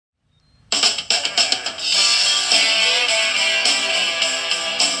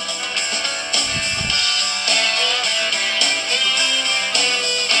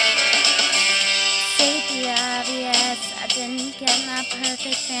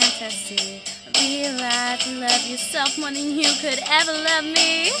fantasy. Realize you love yourself more than you could ever love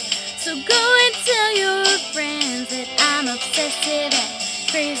me. So go and tell your friends that I'm obsessive and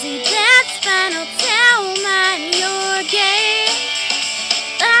crazy. That's fine, I'll tell mine you're gay.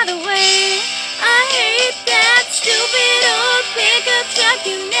 By the way, I hate that stupid old pickup truck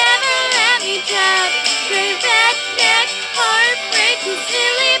you never let me drive. Gray redneck heartbreak who's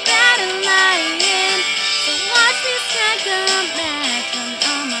really bad at lying. So watch me strike a match on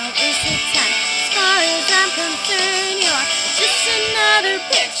all my wasted time. As far as I'm concerned, you're just another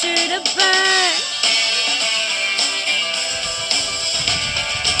picture to burn.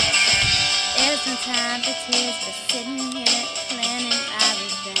 There's no time for tears, but sitting here planning my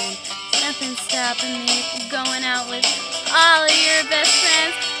revenge. Nothing stopping me from going out with all of your best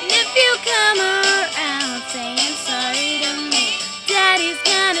friends. And if you come around saying sorry to me, Daddy's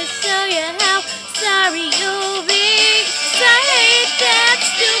gonna show you how sorry you'll be. 'Cause I hate that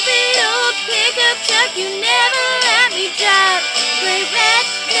stupid old pickup truck you never let me drive. Gray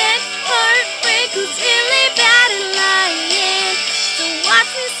redneck heartbreak who's really bad at lying. So watch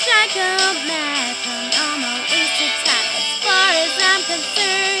me strike a match on all my wasted time. As far as I'm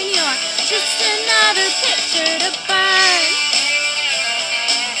concerned, you're just another picture to burn.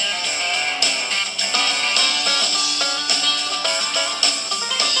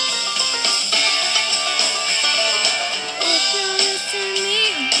 If you listen to me,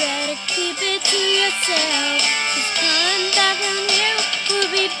 you better keep it to yourself. 'Cause coming back on here will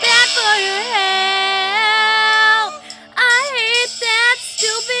be bad for your health. I hate that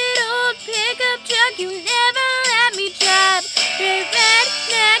stupid old pickup truck you never let me drive. Gray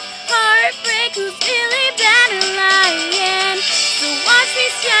redneck heartbreak who's really bad at lying. So watch me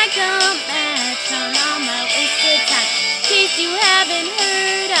strike a match on all my wasted time. In case you haven't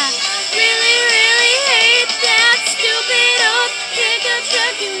heard, I really, really hate that stupid old pickup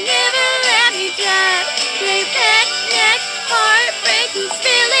truck you never let me drive. Gray redneck heartbreak who's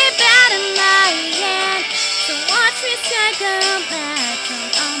really bad at lying. So watch me strike a match on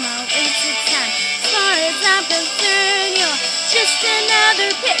all my wasted time. As far as I'm concerned, you're just another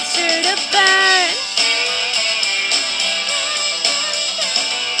picture to burn.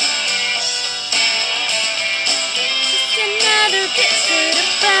 Just another picture to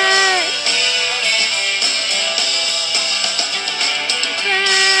burn.